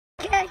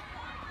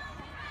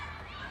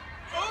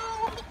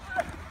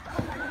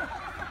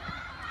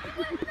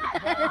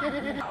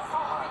Yeah.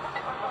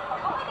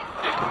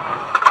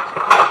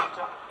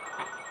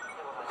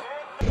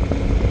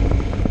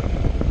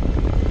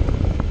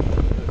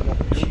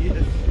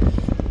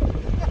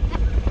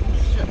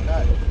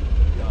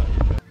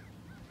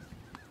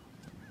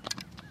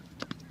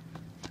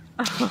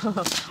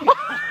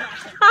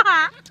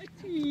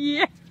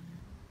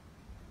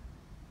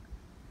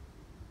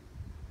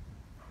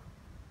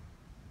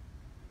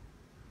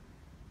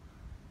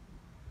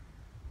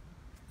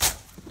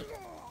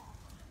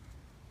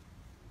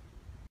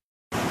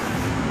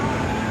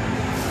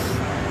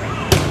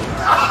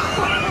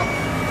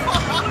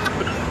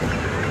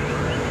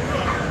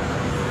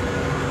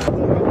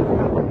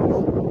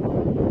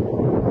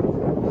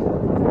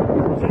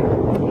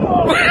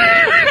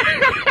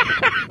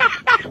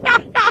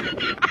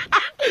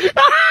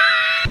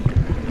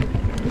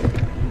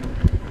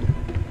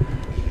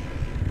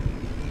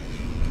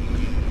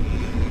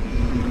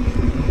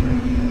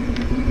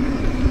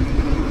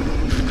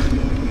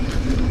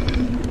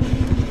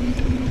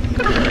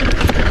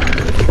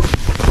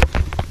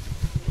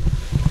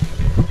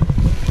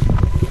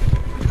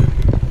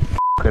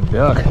 Good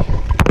duck.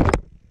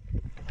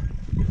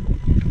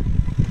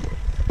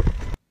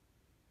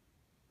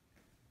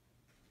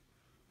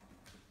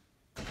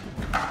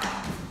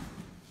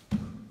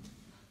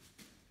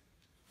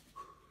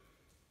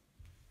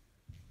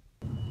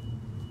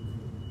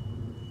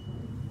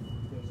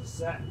 There's a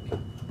sack.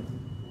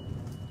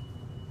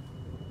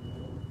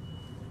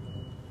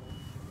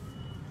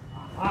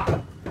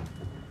 Aha!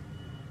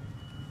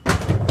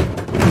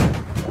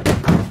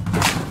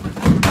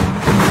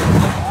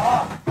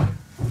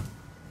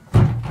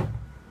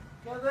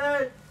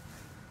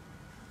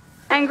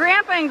 And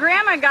Grandpa and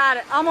Grandma got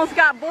it, almost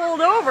got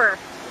bowled over.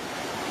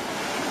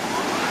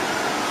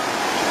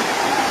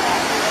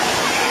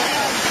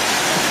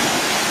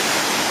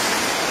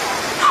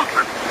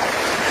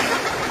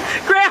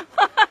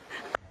 Grandpa!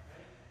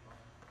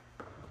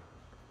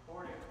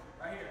 Right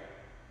here.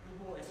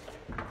 Good boys.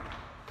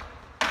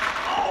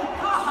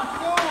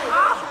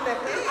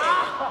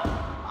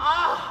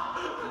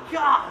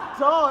 God,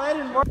 oh, that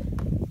didn't work.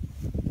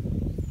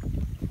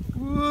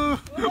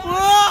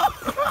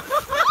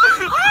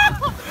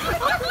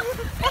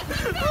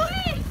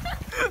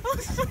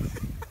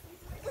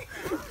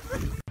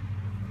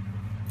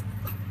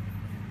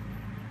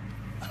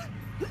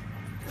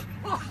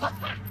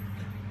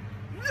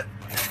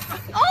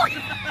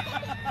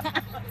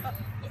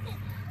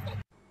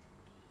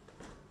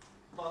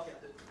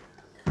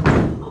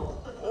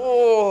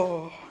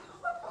 Oh.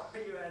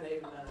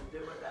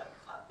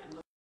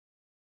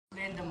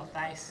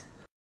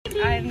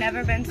 I've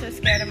never been so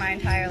scared in my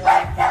entire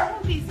life.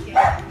 Don't be scared.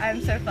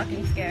 I'm so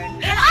fucking scared.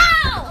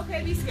 Ow!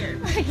 Okay, be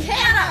scared.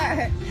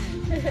 Anna!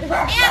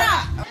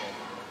 Anna!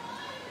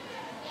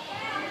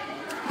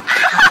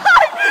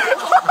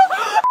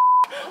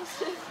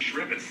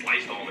 Shrimp and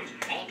sliced almonds,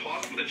 all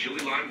tossed with a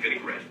chili lime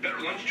vinaigrette. Better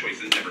lunch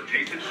choices never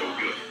tasted so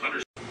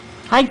good.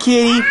 Hi,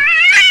 kitty.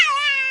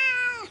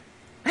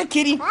 Hi,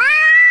 kitty.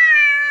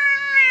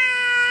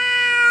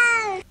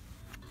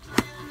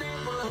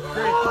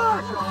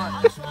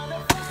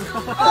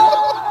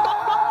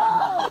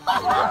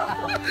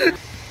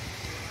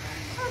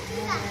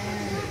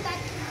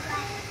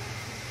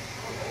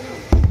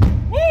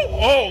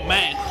 Oh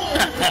man!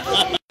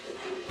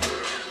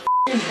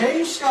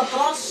 Hemska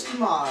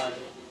brastmaður.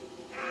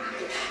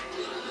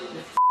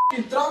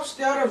 Ég drafst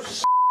þér af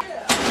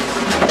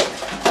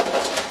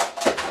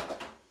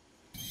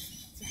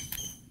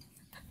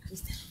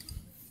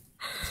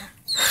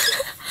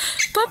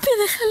Papi,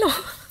 déjalo.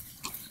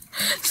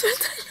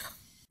 Suéltalo.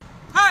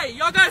 Hey,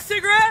 y'all got a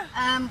cigarette?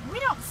 We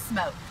don't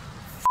smoke.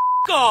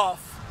 F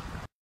off.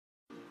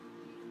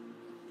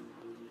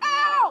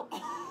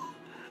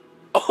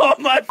 Oh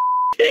my!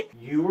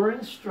 You were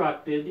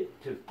instructed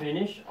to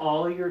finish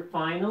all your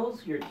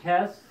finals, your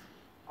tests,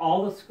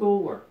 all the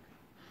schoolwork,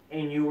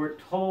 and you were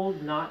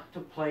told not to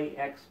play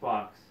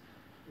Xbox.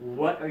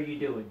 What are you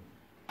doing?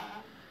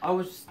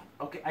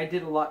 I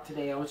did a lot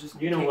today. I was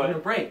just You know taking what? a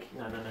break.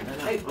 No.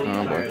 Hey, what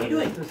are you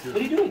doing? This is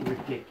What are you doing?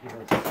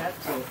 ridiculous.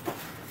 That's so...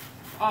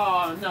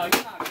 Oh, no,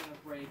 you're not gonna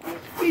break it.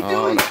 What are you Oh.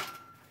 doing?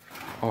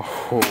 Oh,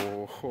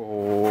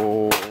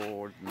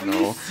 Are you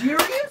no.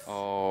 serious?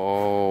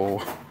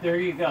 Oh, There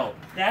you go.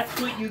 That's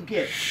what you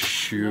get. You're not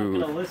shoot.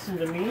 gonna listen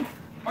to me?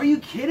 Are you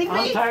kidding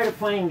I'm me? tired of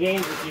playing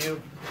games with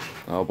you.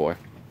 Oh boy.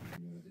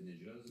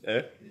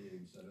 Hein?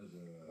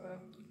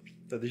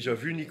 T'as déjà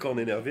vu Nikon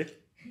énervé?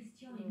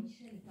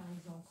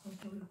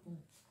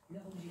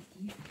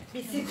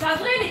 Mais c'est pas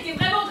vrai, mais t'es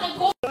vraiment très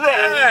gros.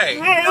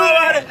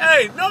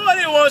 Hey,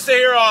 nobody wants to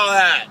hear all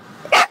that.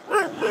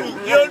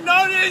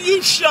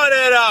 You shut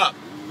it up.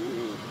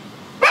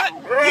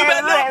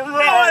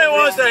 Nobody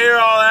wants to hear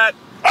all that.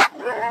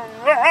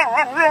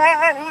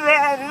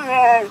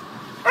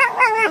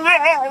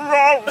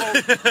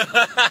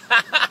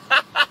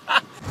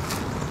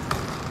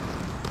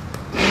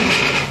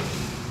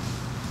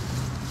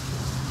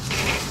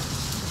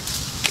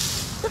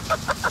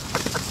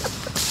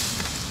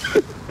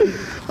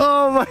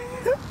 Oh my.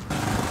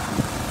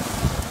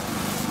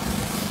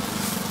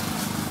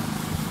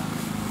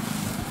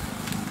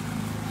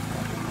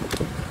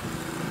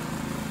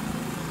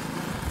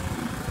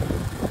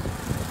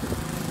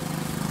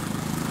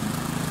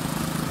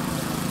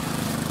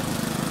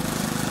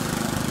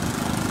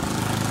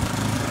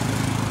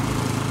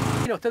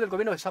 usted del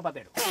gobierno de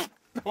Zapatero?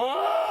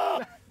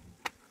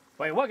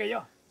 Pues igual que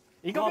yo.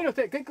 ¿Y qué opina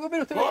usted? ¿Qué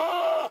opina usted?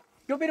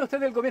 ¿Qué opina usted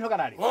del gobierno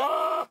canario?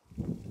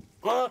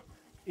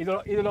 ¿Y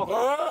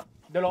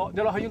de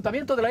los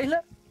ayuntamientos de la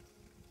isla?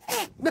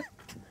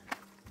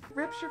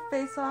 Rips your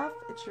face off,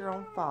 it's your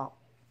own fault.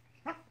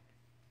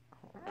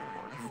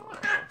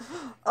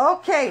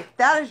 Okay,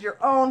 that is your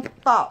own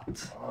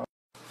fault.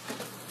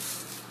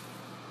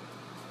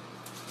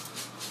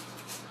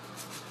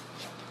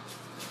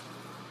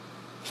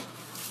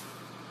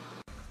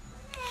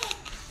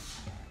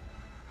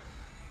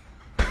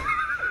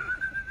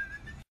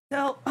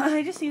 So,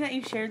 I just seen that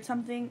you shared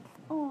something.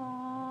 Aww,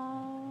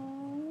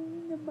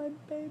 my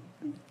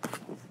baby.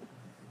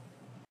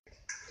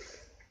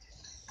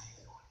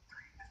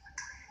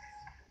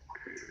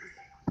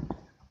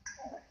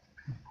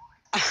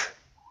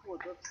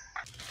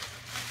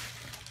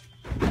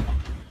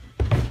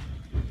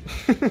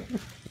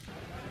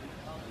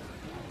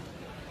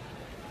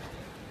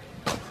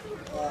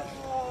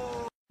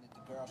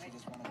 She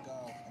just wanna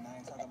go, and I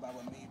ain't talking about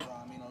with me, bro.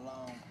 I mean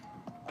alone.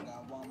 I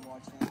got one more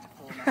chance to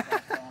pull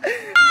myself down.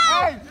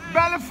 Hey,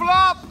 belly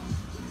flop!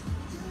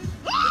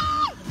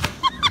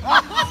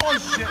 Oh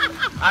shit!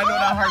 I know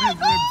that hurt his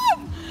ribs.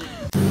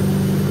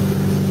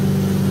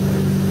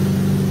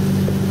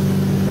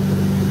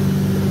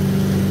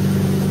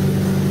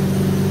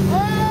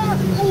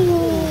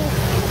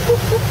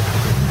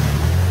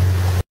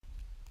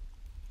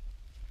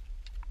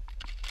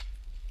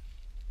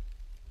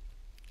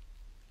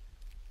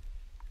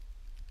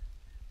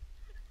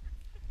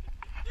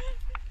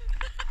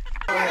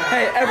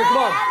 Hey, Everett, come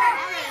on.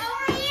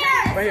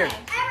 Right here. Everett,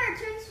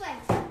 turn this way.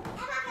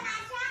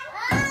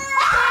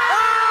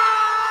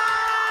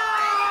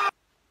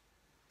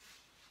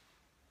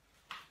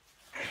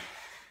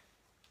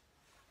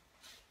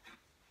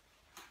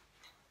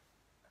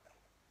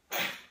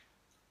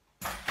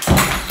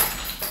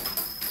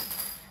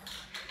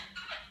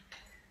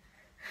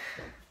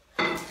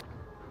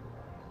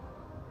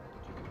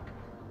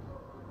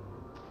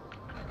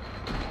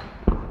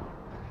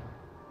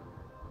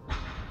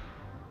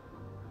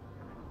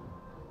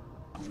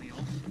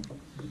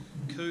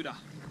 Cuda.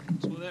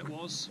 That's what that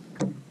was.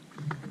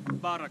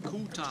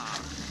 Barracuda.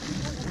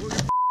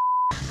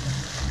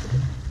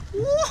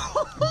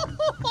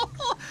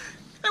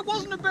 It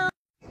wasn't a bear.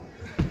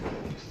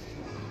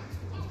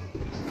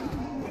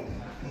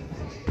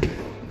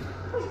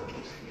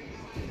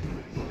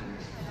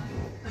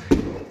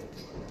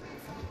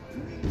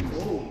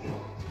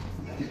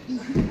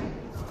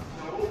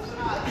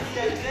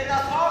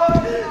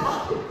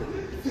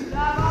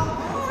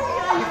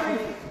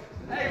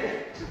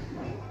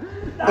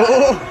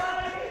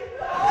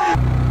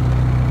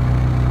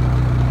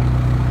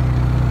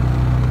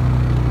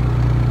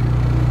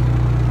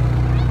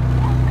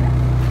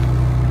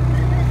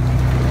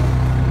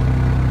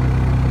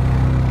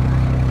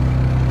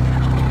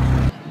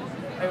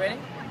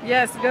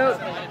 Yes, go.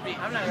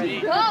 I'm not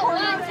ready. Go,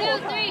 1,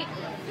 2, 3.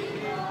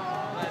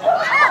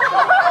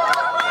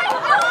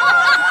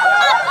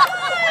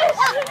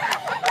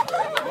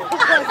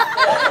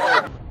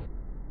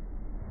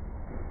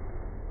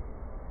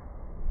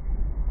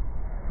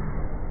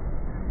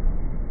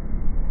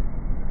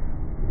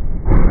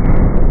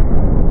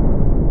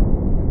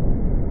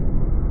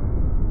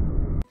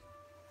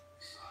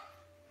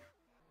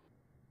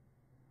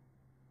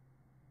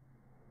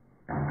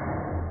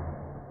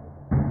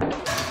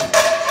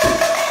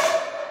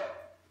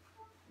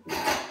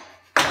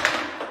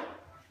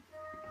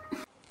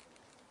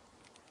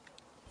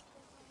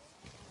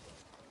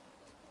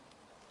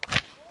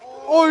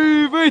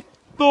 ¡Ay,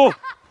 Vito!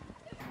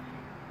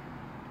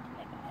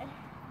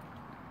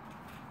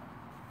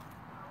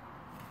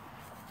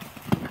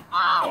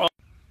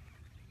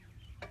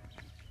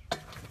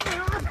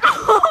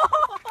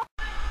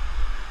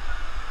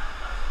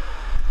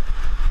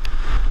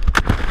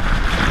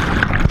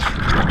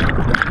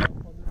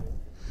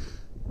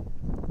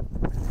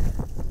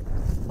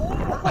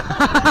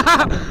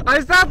 Ahí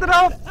está,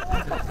 Trop.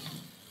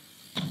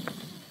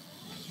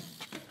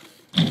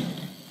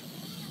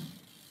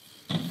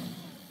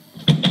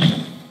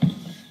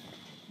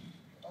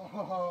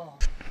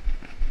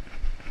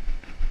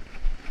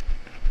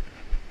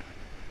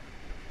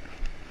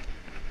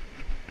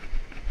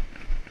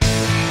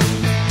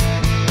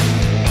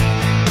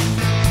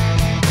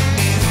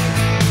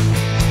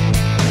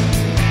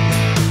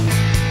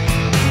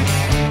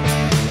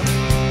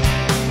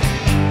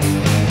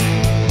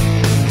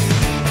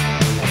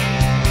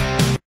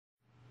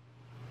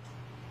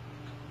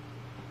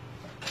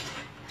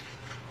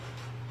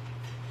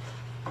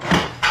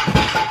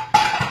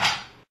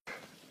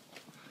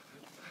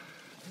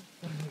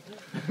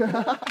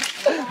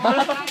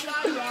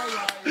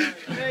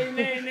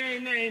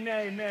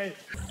 Nay.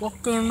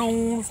 Walking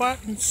on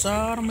fighting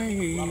side of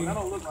me. That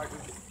don't look like it.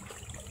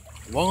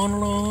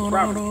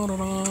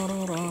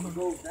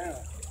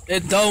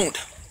 It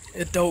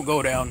don't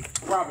go down.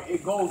 Robert,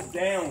 it goes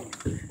down.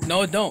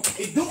 No, it don't.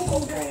 It do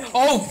go down.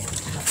 Oh!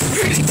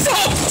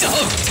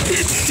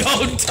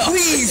 Don't.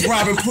 Please,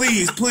 Robert,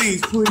 please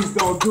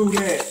don't do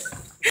that.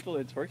 People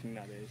it's working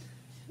nowadays.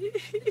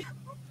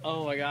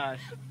 Oh my gosh.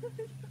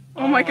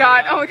 Oh my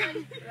god, oh my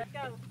god. Let's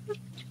go.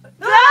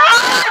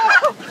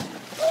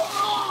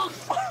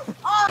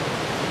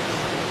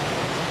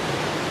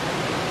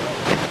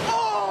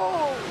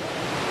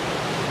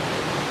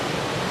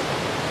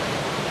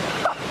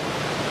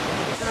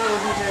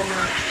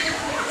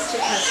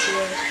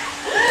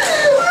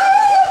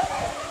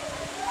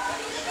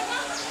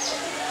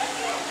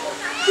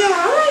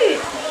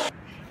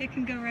 It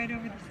can go right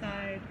over the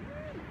side.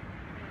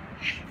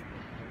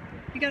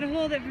 You gotta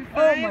hold it for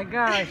 5. Oh my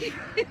gosh.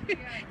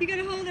 You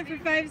gotta hold it for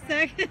 5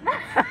 seconds.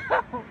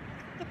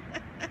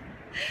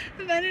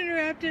 Of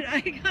uninterrupted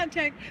eye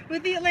contact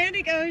with the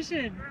Atlantic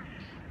Ocean.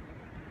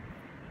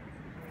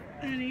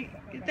 Honey,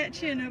 get that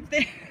chin up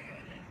there.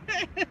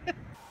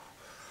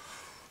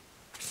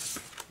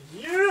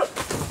 Yeah!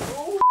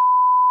 Oh,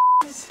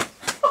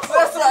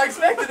 that's what I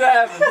expected to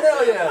happen.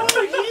 Hell yeah!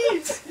 Oh,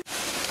 yeet!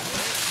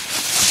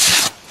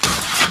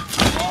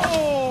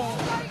 Oh!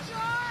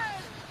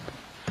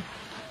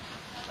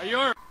 Are you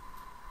alright?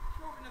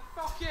 Open the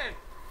fuck in!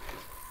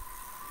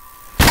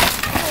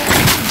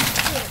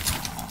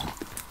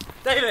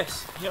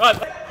 Davis! You're right.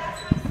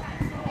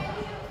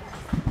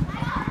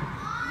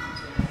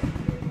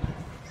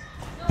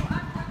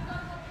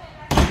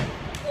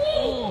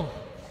 Oh!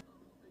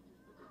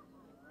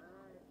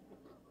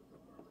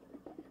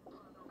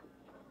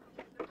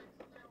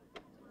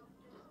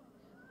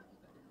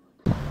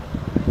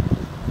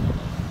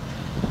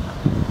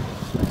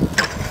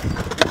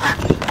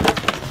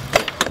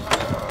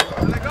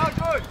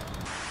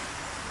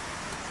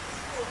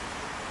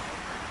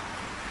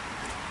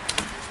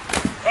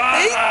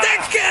 Eita,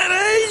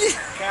 caralho!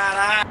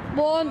 Caralho!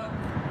 One.